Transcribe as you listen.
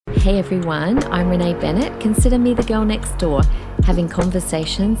Hey everyone, I'm Renee Bennett. Consider me the girl next door, having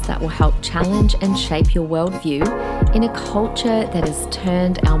conversations that will help challenge and shape your worldview in a culture that has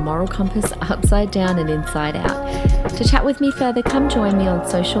turned our moral compass upside down and inside out. To chat with me further, come join me on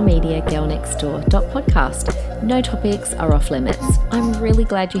social media, girlnextdoor.podcast. No topics are off limits. I'm really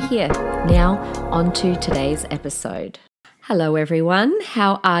glad you're here. Now, on to today's episode. Hello everyone,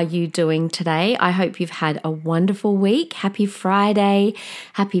 how are you doing today? I hope you've had a wonderful week. Happy Friday,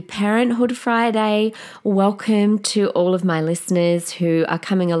 happy Parenthood Friday. Welcome to all of my listeners who are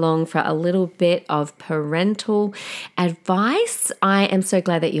coming along for a little bit of parental advice. I am so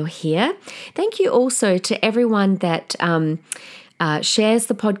glad that you're here. Thank you also to everyone that shares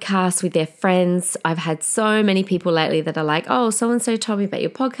the podcast with their friends. I've had so many people lately that are like, oh, so-and-so told me about your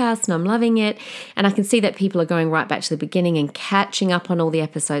podcast and I'm loving it. And I can see that people are going right back to the beginning and catching up on all the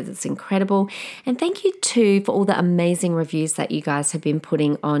episodes. It's incredible. And thank you too for all the amazing reviews that you guys have been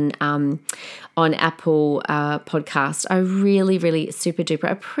putting on Apple Podcast. I really super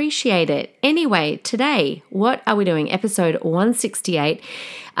duper appreciate it. Anyway, today, what are we doing? Episode 168.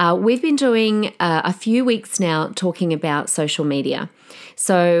 We've been doing a few weeks now talking about social media.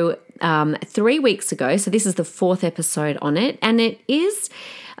 So 3 weeks ago, so this is the fourth episode on it, and it is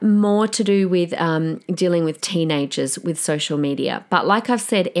more to do with dealing with teenagers with social media. But like I've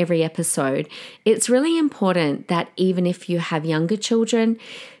said every episode, it's really important that even if you have younger children,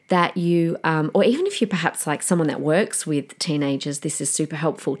 that you, or even if you're perhaps like someone that works with teenagers, this is super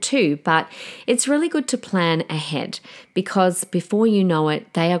helpful too. But it's really good to plan ahead because before you know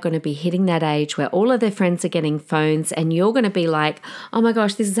it, they are going to be hitting that age where all of their friends are getting phones and you're going to be like, oh my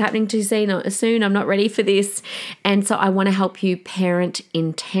gosh, this is happening too soon. I'm not ready for this. And so I want to help you parent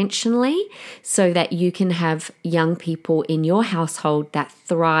intentionally so that you can have young people in your household that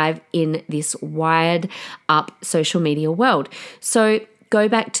thrive in this wired up social media world. So go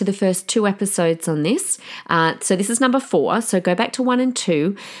back to the first 2 episodes on this. So this is number 4. So go back to 1 and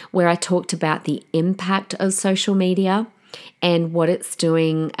 2, where I talked about the impact of social media and what it's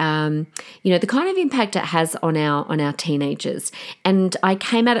doing, the kind of impact it has on our teenagers. And I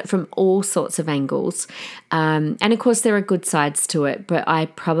came at it from all sorts of angles. And of course, there are good sides to it, but I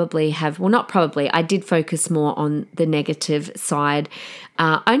I did focus more on the negative side,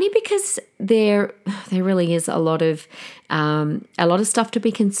 only because there really is a lot of stuff to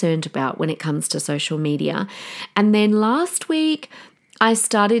be concerned about when it comes to social media. And then last week, I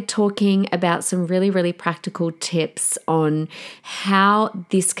started talking about some really practical tips on how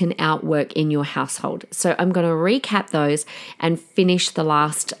this can outwork in your household. So I'm going to recap those and finish the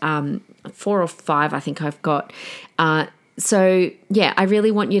last 4 or 5 I think I've got. I really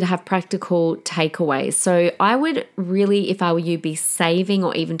want you to have practical takeaways. So I would really, if I were you, be saving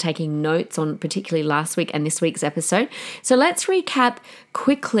or even taking notes on particularly last week and this week's episode. So let's recap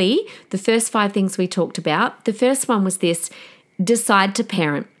quickly the first 5 things we talked about. The first one was this: decide to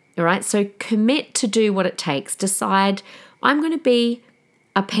parent. All right. So commit to do what it takes. Decide, I'm going to be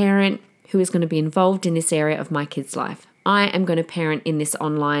a parent who is going to be involved in this area of my kid's life. I am going to parent in this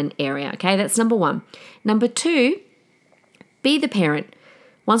online area. Okay. That's number 1. Number 2, be the parent.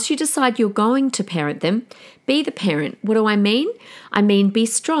 Once you decide you're going to parent them, be the parent. What do I mean? I mean, be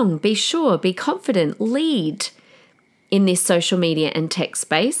strong, be sure, be confident, lead in this social media and tech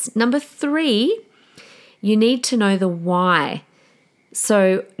space. Number 3, you need to know the why.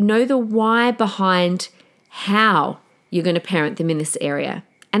 So know the why behind how you're going to parent them in this area.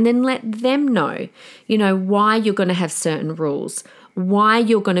 And then let them know, why you're going to have certain rules, why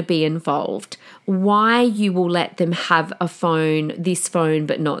you're going to be involved, why you will let them have a phone, this phone,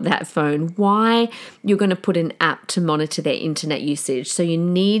 but not that phone, why you're going to put an app to monitor their internet usage. So you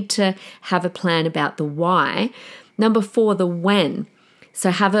need to have a plan about the why. Number 4, the when. So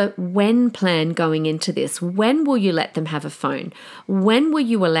have a when plan going into this. When will you let them have a phone? When will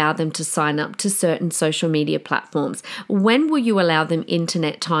you allow them to sign up to certain social media platforms? When will you allow them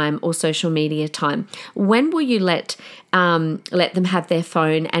internet time or social media time? When will you let them have their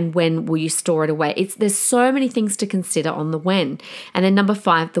phone, and when will you store it away? There's so many things to consider on the when. And then number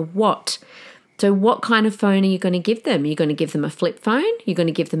 5, the what. So what kind of phone are you going to give them? You're going to give them a flip phone? You're going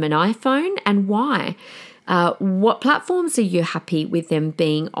to give them an iPhone? And why? What platforms are you happy with them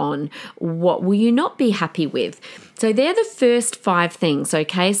being on? What will you not be happy with? So they're the first 5 things,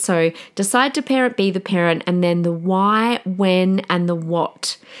 okay? So decide to parent, be the parent, and then the why, when, and the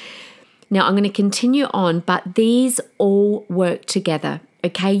what. Now I'm going to continue on, but these all work together,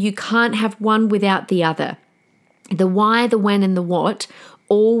 okay? You can't have one without the other. The why, the when, and the what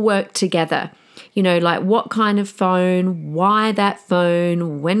all work together. Like what kind of phone, why that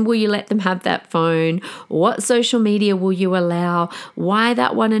phone, when will you let them have that phone, what social media will you allow, why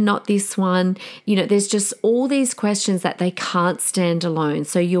that one and not this one. There's just all these questions that they can't stand alone.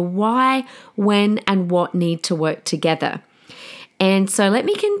 So your why, when, and what need to work together. And so let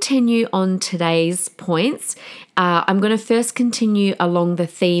me continue on today's points. I'm going to first continue along the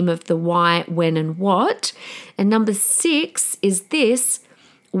theme of the why, when, and what. And number 6 is this,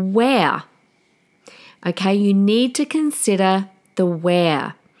 where. Okay, you need to consider the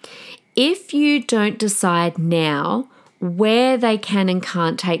where. If you don't decide now where they can and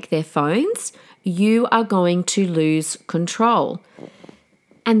can't take their phones, you are going to lose control.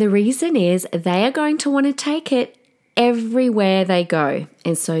 And the reason is they are going to want to take it everywhere they go.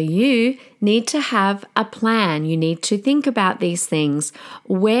 And so you need to have a plan. You need to think about these things.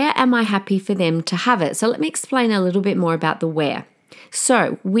 Where am I happy for them to have it? So let me explain a little bit more about the where.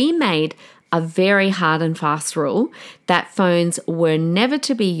 So we made a very hard and fast rule that phones were never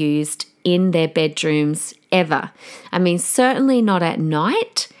to be used in their bedrooms ever. I mean, certainly not at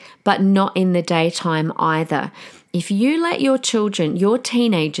night, but not in the daytime either. If you let your children, your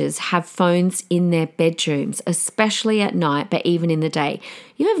teenagers, have phones in their bedrooms, especially at night, but even in the day,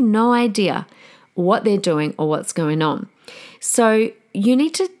 you have no idea what they're doing or what's going on. So you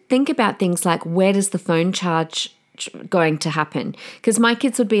need to think about things like, where does the phone charge going to happen? Because my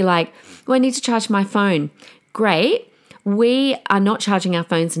kids would be like, well, I need to charge my phone. Great. We are not charging our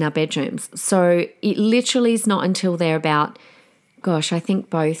phones in our bedrooms. So it literally is not until they're about, I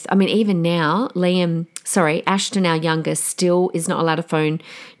think both. I mean, even now, Ashton, our youngest, still is not allowed to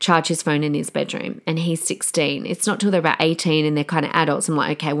charge his phone in his bedroom, and he's 16. It's not till they're about 18 and they're kind of adults. I'm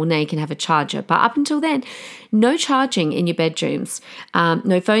like, okay, well, now you can have a charger. But up until then, no charging in your bedrooms,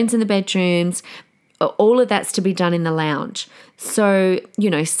 no phones in the bedrooms. All of that's to be done in the lounge. So,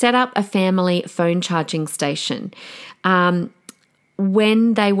 set up a family phone charging station.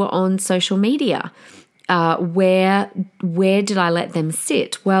 When they were on social media, where did I let them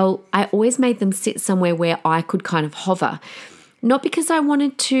sit? Well, I always made them sit somewhere where I could kind of hover. Not because I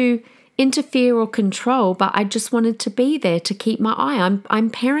wanted to interfere or control, but I just wanted to be there to keep my eye.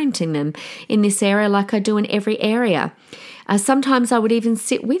 I'm parenting them in this area like I do in every area. Sometimes I would even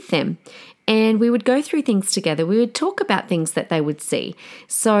sit with them and we would go through things together. We would talk about things that they would see.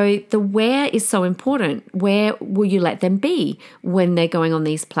 So the where is so important. Where will you let them be when they're going on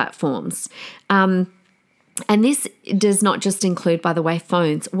these platforms? And this does not just include, by the way,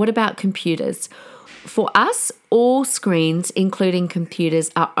 phones. What about computers? For us, all screens, including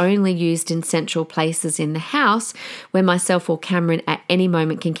computers, are only used in central places in the house where myself or Cameron at any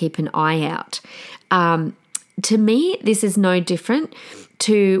moment can keep an eye out. To me, this is no different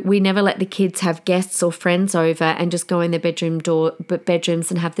to we never let the kids have guests or friends over and just go in their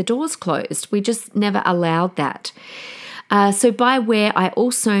bedrooms and have the doors closed. We just never allowed that. So by where, I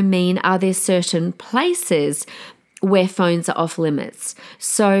also mean, are there certain places where phones are off limits?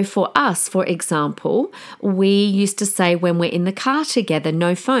 So for us, for example, we used to say when we're in the car together,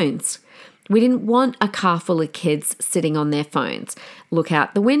 no phones. We didn't want a car full of kids sitting on their phones. Look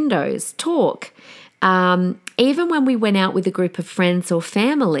out the windows, talk. Even when we went out with a group of friends or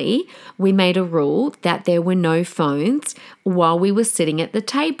family, we made a rule that there were no phones while we were sitting at the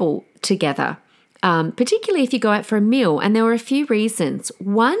table together. Particularly if you go out for a meal. And there were a few reasons.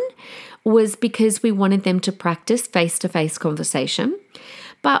 One was because we wanted them to practice face-to-face conversation,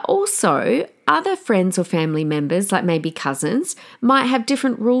 but also other friends or family members, like maybe cousins, might have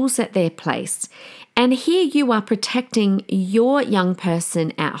different rules at their place. And here you are protecting your young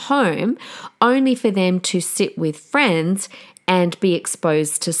person at home only for them to sit with friends and be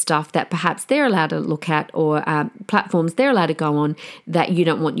exposed to stuff that perhaps they're allowed to look at or platforms they're allowed to go on that you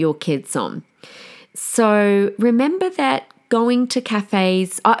don't want your kids on. So remember that going to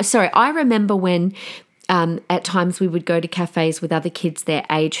cafes, I remember when at times we would go to cafes with other kids their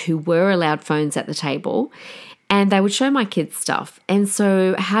age who were allowed phones at the table, and they would show my kids stuff. And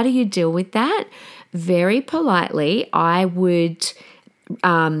so how do you deal with that? Very politely, I would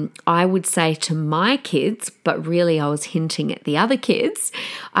say to my kids, but really I was hinting at the other kids,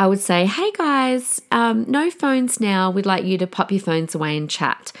 I would say, hey guys, no phones now. We'd like you to pop your phones away and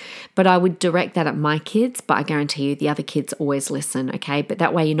chat. But I would direct that at my kids, but I guarantee you the other kids always listen, okay? But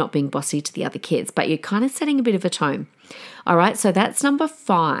that way you're not being bossy to the other kids, but you're kind of setting a bit of a tone. All right, so that's number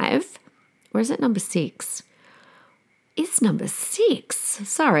 5. Or is it number 6? It's number 6.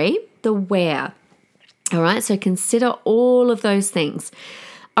 Sorry, the where. All right, so consider all of those things.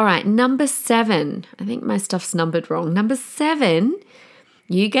 All right, number 7. I think my stuff's numbered wrong. Number 7,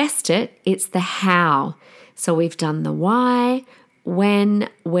 you guessed it, it's the how. So we've done the why, when,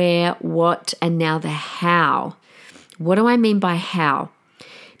 where, what, and now the how. What do I mean by how?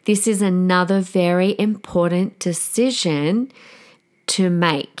 This is another very important decision to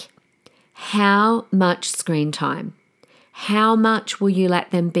make. How much screen time? How much will you let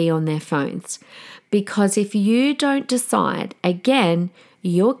them be on their phones? Because if you don't decide, again,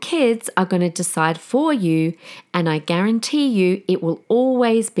 your kids are going to decide for you, and I guarantee you it will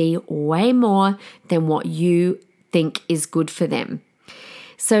always be way more than what you think is good for them.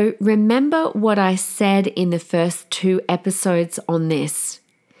 So remember what I said in the first 2 episodes on this.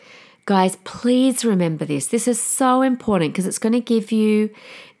 Guys, please remember this. This is so important because it's going to give you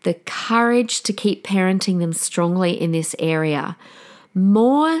the courage to keep parenting them strongly in this area.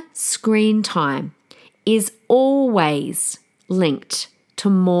 More screen time is always linked to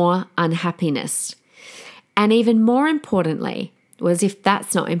more unhappiness. And even more importantly, was if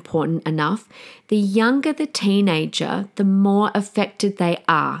that's not important enough, the younger the teenager, the more affected they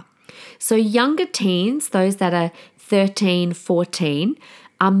are. So younger teens, those that are 13, 14,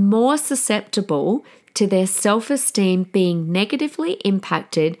 are more susceptible to their self-esteem being negatively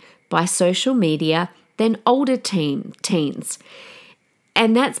impacted by social media than older teens.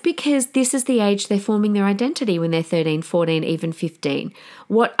 And that's because this is the age they're forming their identity when they're 13, 14, even 15.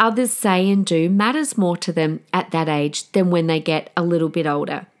 What others say and do matters more to them at that age than when they get a little bit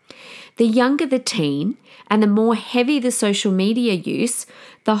older. The younger the teen and the more heavy the social media use,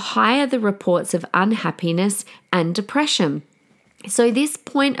 the higher the reports of unhappiness and depression. So this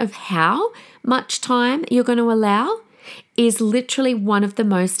point of how much time you're going to allow is literally one of the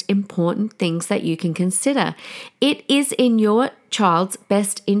most important things that you can consider. It is in your child's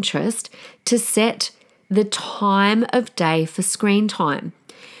best interest to set the time of day for screen time.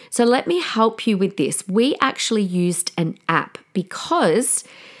 So let me help you with this. We actually used an app because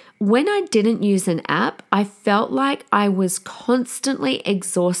when I didn't use an app, I felt like I was constantly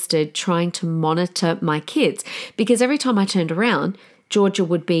exhausted trying to monitor my kids because every time I turned around, Georgia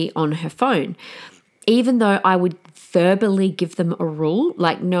would be on her phone. Even though I would verbally give them a rule,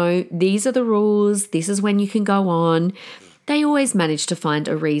 like, no, these are the rules, this is when you can go on, they always manage to find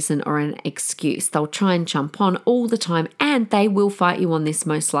a reason or an excuse. They'll try and jump on all the time, and they will fight you on this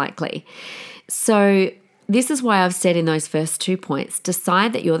most likely. So this is why I've said in those first 2 points,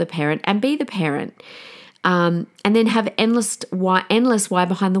 decide that you're the parent and be the parent. And then have endless why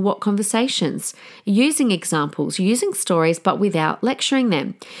behind the what conversations, using examples, using stories, but without lecturing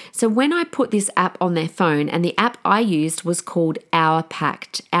them. So when I put this app on their phone, and the app I used was called Our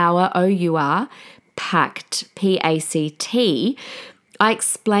Pact, Our O-U-R, Pact, P-A-C-T, I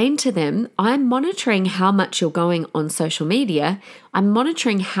explained to them, I'm monitoring how much you're going on social media. I'm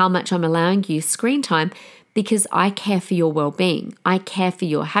monitoring how much I'm allowing you screen time, because I care for your well-being. I care for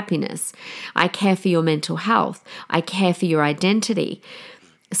your happiness. I care for your mental health. I care for your identity.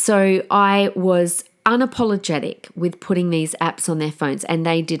 So I was unapologetic with putting these apps on their phones, and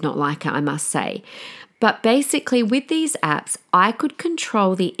they did not like it, I must say. But basically with these apps, I could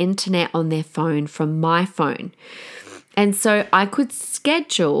control the internet on their phone from my phone. And so I could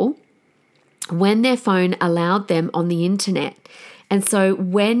schedule when their phone allowed them on the internet. And so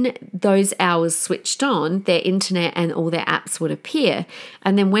when those hours switched on, their internet and all their apps would appear.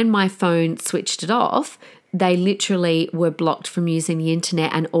 And then when my phone switched it off, they literally were blocked from using the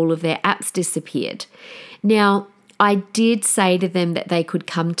internet and all of their apps disappeared. Now, I did say to them that they could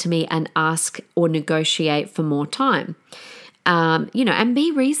come to me and ask or negotiate for more time. And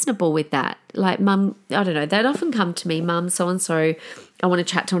be reasonable with that. Like, Mum, I don't know, they'd often come to me, Mum, so-and-so, I want to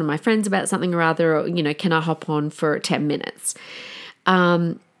chat to one of my friends about something or other, or, can I hop on for 10 minutes?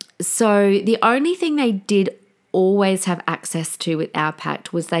 So the only thing they did always have access to with Our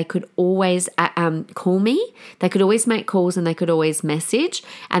Pact was they could always call me. They could always make calls, and they could always message,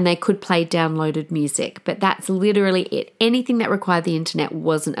 and they could play downloaded music. But that's literally it. Anything that required the internet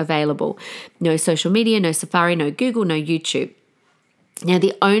wasn't available. No social media, no Safari, no Google, no YouTube. Now,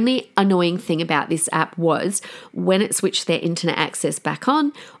 the only annoying thing about this app was when it switched their internet access back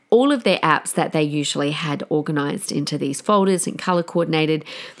on, all of their apps that they usually had organized into these folders and color coordinated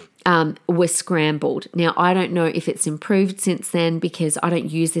were scrambled. Now, I don't know if it's improved since then, because I don't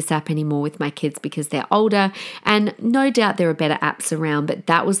use this app anymore with my kids because they're older, and no doubt there are better apps around, but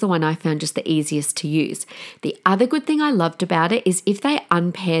that was the one I found just the easiest to use. The other good thing I loved about it is if they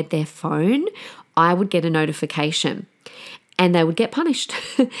unpaired their phone, I would get a notification. And they would get punished.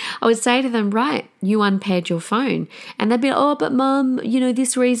 I would say to them, right, you unpaired your phone. And they'd be, oh, but Mum,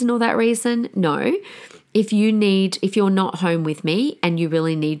 this reason or that reason. No, if you're not home with me and you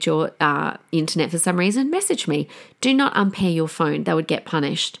really need your internet for some reason, message me. Do not unpair your phone. They would get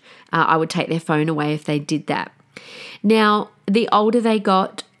punished. I would take their phone away if they did that. Now, the older they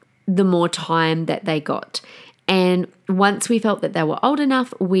got, the more time that they got. And once we felt that they were old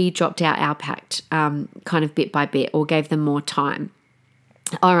enough, we dropped out our pact kind of bit by bit, or gave them more time.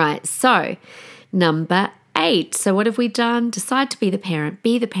 All right, so number 8. So what have we done? Decide to be the parent.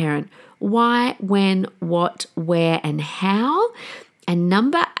 Be the parent. Why, when, what, where, and how. And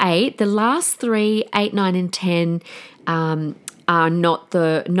number 8, the last 3, 8, 9, and 10 are not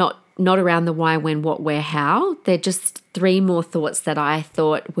around the why, when, what, where, how. They're just 3 more thoughts that I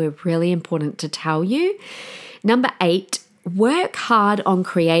thought were really important to tell you. Number 8, work hard on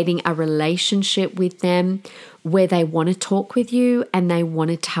creating a relationship with them where they want to talk with you and they want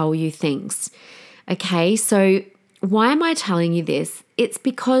to tell you things. Okay, so why am I telling you this? It's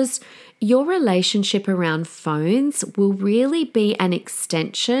because your relationship around phones will really be an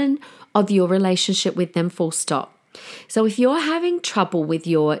extension of your relationship with them, full stop. So if you're having trouble with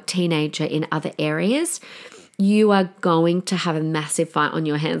your teenager in other areas, you are going to have a massive fight on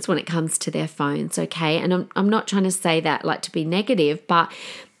your hands when it comes to their phones, okay? And I'm not trying to say that like to be negative, but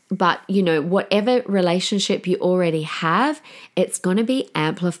you know, whatever relationship you already have, it's going to be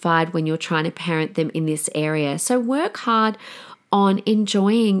amplified when you're trying to parent them in this area. So work hard on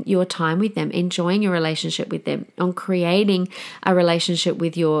enjoying your time with them, enjoying your relationship with them, on creating a relationship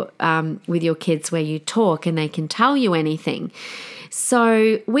with your kids where you talk and they can tell you anything.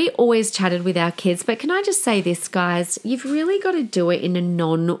 So we always chatted with our kids, but can I just say this, guys? You've really got to do it in a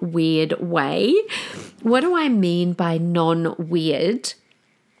non-weird way. What do I mean by non-weird?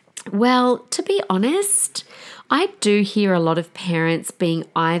 Well, to be honest, I do hear a lot of parents being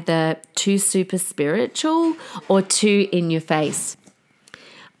either too super spiritual or too in your face.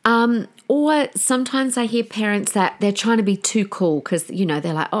 Or sometimes I hear parents that they're trying to be too cool because, you know,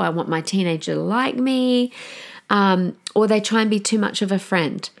 they're like, oh, I want my teenager to like me. Or they try and be too much of a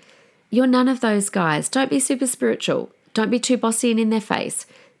friend. You're none of those guys. Don't be super spiritual. Don't be too bossy and in their face.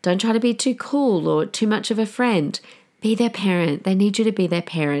 Don't try to be too cool or too much of a friend. Be their parent. They need you to be their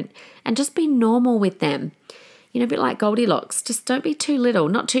parent. And just be normal with them. You know, a bit like Goldilocks. Just don't be too little.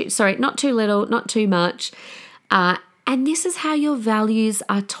 Not too little, not too much. And this is how your values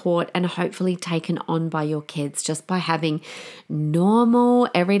are taught and hopefully taken on by your kids, just by having normal,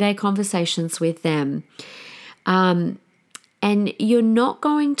 everyday conversations with them. And you're not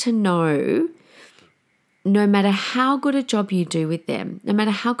going to know, no matter how good a job you do with them, no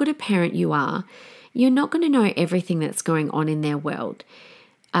matter how good a parent you are, you're not going to know everything that's going on in their world,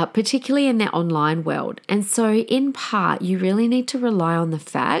 particularly in their online world. And so in part, you really need to rely on the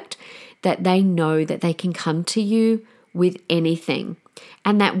fact that they know that they can come to you with anything.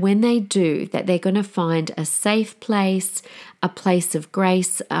 And that when they do, that they're going to find a safe place, a place of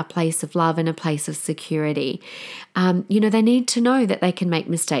grace, a place of love, and a place of security. You know, they need to know that they can make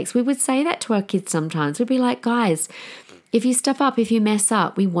mistakes. We would say that to our kids sometimes. We'd be like, guys, if you stuff up, if you mess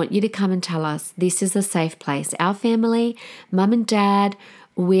up, we want you to come and tell us this is a safe place. Our family, mum and dad,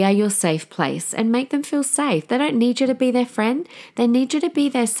 we are your safe place, and make them feel safe. They don't need you to be their friend. They need you to be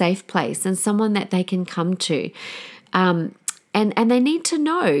their safe place and someone that they can come to. And they need to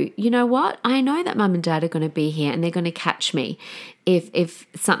know, you know what? I know that mum and dad are going to be here and they're going to catch me if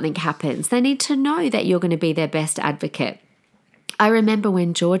something happens. They need to know that you're going to be their best advocate. I remember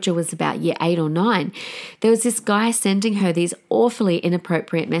when Georgia was about year 8 or 9, there was this guy sending her these awfully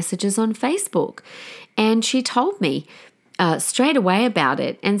inappropriate messages on Facebook. And she told me straight away about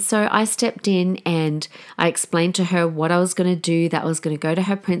it. And so I stepped in and I explained to her what I was going to do, that I was going to go to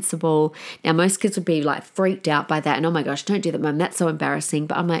her principal. Now, most kids would be like freaked out by that. And oh my gosh, don't do that, Mum. That's so embarrassing.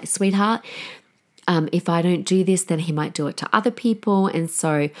 But I'm like, sweetheart, if I don't do this, then he might do it to other people. And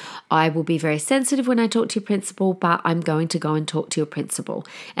so I will be very sensitive when I talk to your principal, but I'm going to go and talk to your principal.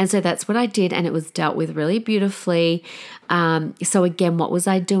 And so that's what I did. And it was dealt with really beautifully. So again, what was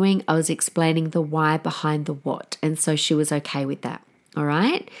I doing? I was explaining the why behind the what. And so she was okay with that. All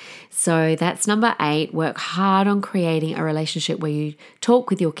right. So that's number 8. Work hard on creating a relationship where you talk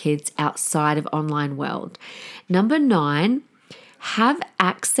with your kids outside of online world. Number 9, have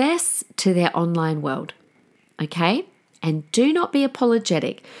access to their online world, okay? And do not be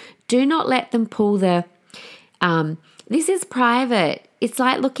apologetic. Do not let them pull the, this is private. It's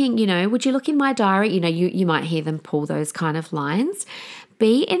like looking, you know, would you look in my diary? You know, you might hear them pull those kind of lines.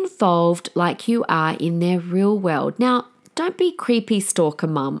 Be involved like you are in their real world. Now, don't be creepy stalker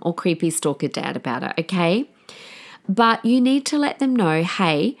mum or creepy stalker dad about it, okay? But you need to let them know,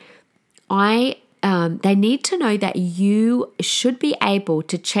 hey, they need to know that you should be able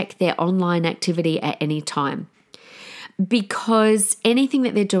to check their online activity at any time, because anything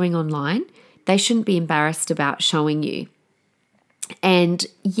that they're doing online, they shouldn't be embarrassed about showing you. And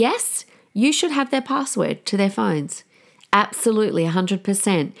yes, You should have their password to their phones. Absolutely,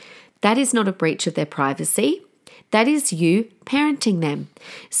 100%. That is not a breach of their privacy. That is you parenting them.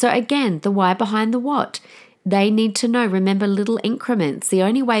 So again, the why behind the what. They need to know, remember, little increments. The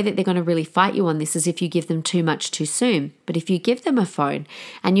only way that they're going to really fight you on this is if you give them too much too soon. But if you give them a phone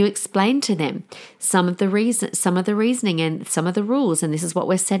and you explain to them some of the reasoning and some of the rules, and this is what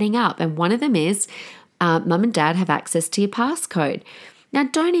we're setting up. And one of them is mum and dad have access to your passcode. Now,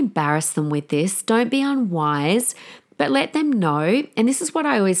 don't embarrass them with this. Don't be unwise, but let them know. And this is what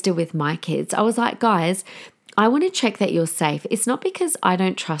I always do with my kids. I was like, guys, I want to check that you're safe. It's not because I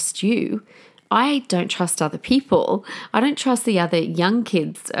don't trust you. I don't trust other people. I don't trust the other young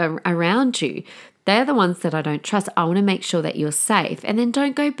kids around you. They're the ones that I don't trust. I want to make sure that you're safe. And then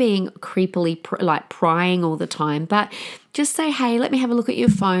don't go being creepily prying all the time, but just say, hey, let me have a look at your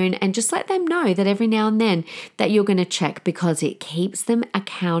phone, and just let them know that every now and then that you're going to check, because it keeps them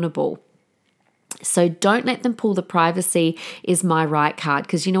accountable. So don't let them pull the privacy is my right card,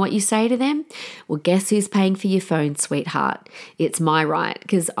 because you know what you say to them? Well, guess who's paying for your phone, sweetheart? It's my right,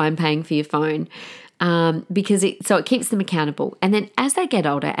 because I'm paying for your phone. So it keeps them accountable. And then as they get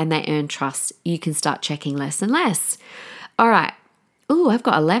older and they earn trust, you can start checking less and less. All right. Oh, I've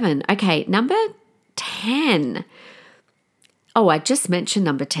got 11. Okay, number 10. Oh, I just mentioned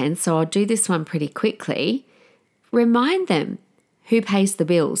number 10, so I'll do this one pretty quickly. Remind them who pays the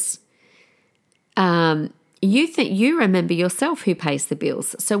bills. You remember yourself who pays the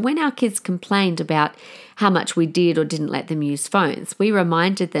bills. So when our kids complained about how much we did or didn't let them use phones, we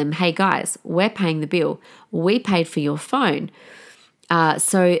reminded them, hey guys, we're paying the bill. We paid for your phone.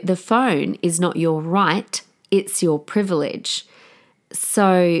 So the phone is not your right, it's your privilege.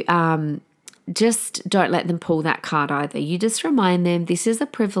 So just don't let them pull that card either. You just remind them this is a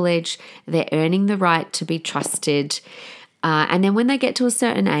privilege. They're earning the right to be trusted. And then when they get to a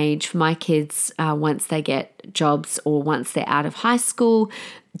certain age, for my kids, once they get jobs or once they're out of high school,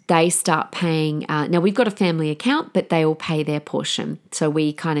 they start paying. Now, we've got a family account, but they all pay their portion. So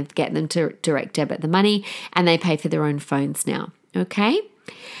we kind of get them to direct debit the money, and they pay for their own phones now. Okay?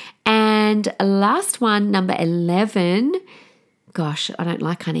 And last one, number 11. Gosh, I don't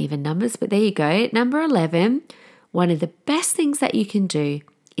like uneven numbers, but there you go. Number 11, one of the best things that you can do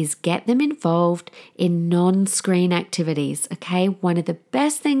is get them involved in non-screen activities, okay? One of the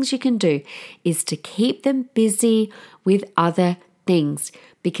best things you can do is to keep them busy with other things,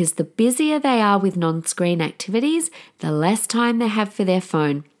 because the busier they are with non-screen activities, the less time they have for their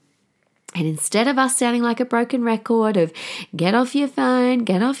phone. And instead of us sounding like a broken record of get off your phone,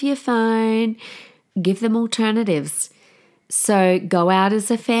 give them alternatives. So go out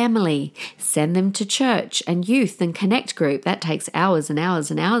as a family, send them to church and youth and connect group. That takes hours and hours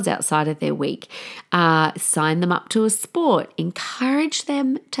and hours outside of their week. Sign them up to a sport. Encourage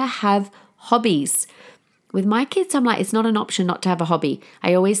them to have hobbies. With my kids, I'm like, it's not an option not to have a hobby.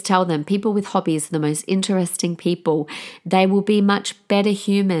 I always tell them people with hobbies are the most interesting people. They will be much better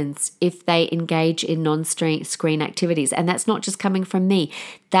humans if they engage in non-screen activities. And that's not just coming from me.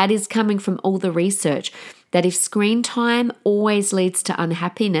 That is coming from all the research. That if screen time always leads to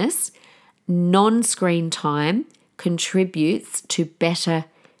unhappiness, non-screen time contributes to better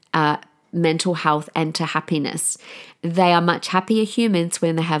mental health and to happiness. They are much happier humans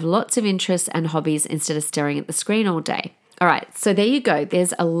when they have lots of interests and hobbies instead of staring at the screen all day. All right, so there you go.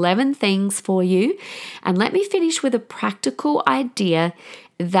 There's 11 things for you. And let me finish with a practical idea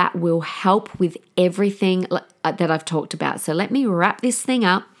that will help with everything that I've talked about. So let me wrap this thing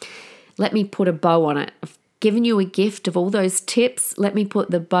up. Let me put a bow on it. I've given you a gift of all those tips. Let me put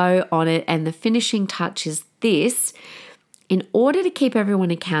the bow on it. And the finishing touch is this. In order to keep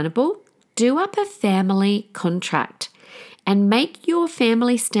everyone accountable, do up a family contract and make your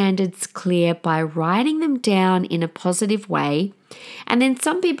family standards clear by writing them down in a positive way. And then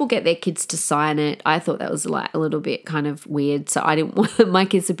some people get their kids to sign it. I thought that was like a little bit kind of weird. So I didn't want my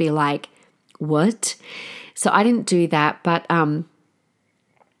kids to be like, what? So I didn't do that. But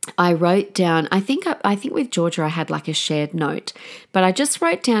I wrote down, I think with Georgia I had like a shared note, but I just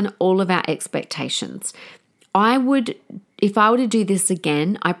wrote down all of our expectations. If I were to do this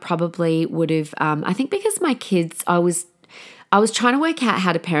again, I probably would have, I think because my kids, I was trying to work out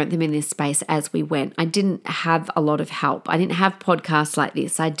how to parent them in this space as we went. I didn't have a lot of help. I didn't have podcasts like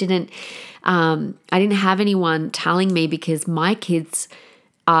this. I didn't have anyone telling me, because my kids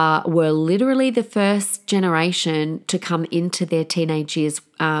were literally the first generation to come into their teenage years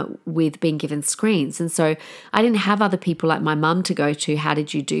with being given screens. And so I didn't have other people like my mum to go to, how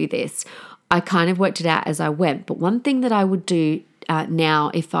did you do this? I kind of worked it out as I went. But one thing that I would do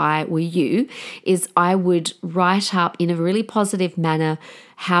now if I were you is I would write up in a really positive manner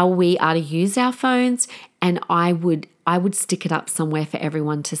how we are to use our phones, and I would stick it up somewhere for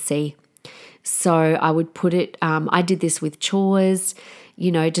everyone to see. So I would put it, I did this with chores,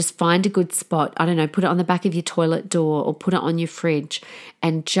 just find a good spot. I don't know, put it on the back of your toilet door or put it on your fridge,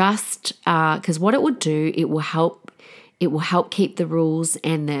 and just, because what it would do, it will help keep the rules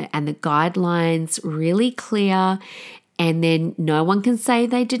and the guidelines really clear. And then no one can say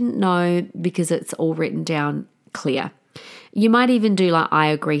they didn't know because it's all written down clear. You might even do like I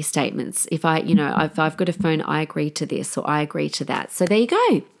agree statements. If if I've got a phone, I agree to this or I agree to that. So there you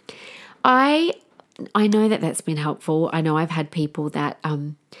go. I know that that's been helpful. I know I've had people that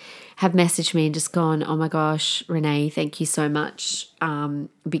have messaged me and just gone, oh my gosh, Renee, thank you so much,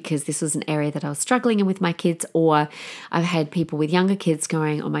 because this was an area that I was struggling in with my kids. Or I've had people with younger kids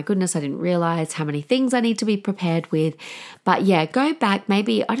going, oh my goodness, I didn't realize how many things I need to be prepared with. But yeah, go back.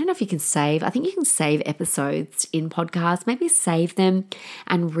 Maybe, I don't know if you can save. I think you can save episodes in podcasts. Maybe save them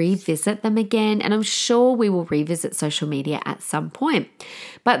and revisit them again. And I'm sure we will revisit social media at some point.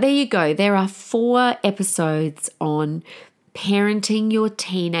 But there you go. There are 4 episodes on parenting your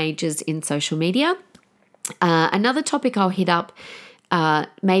teenagers in social media. Another topic I'll hit up,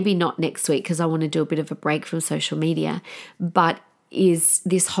 maybe not next week because I want to do a bit of a break from social media, but is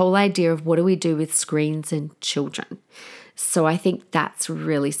this whole idea of what do we do with screens and children. So I think that's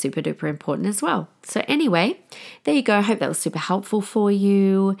really super duper important as well. So anyway, there you go. I hope that was super helpful for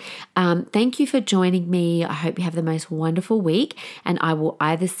you. Thank you for joining me. I hope you have the most wonderful week, and I will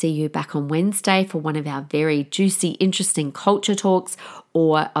either see you back on Wednesday for one of our very juicy, interesting culture talks,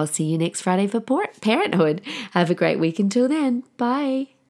 or I'll see you next Friday for Parenthood. Have a great week until then. Bye.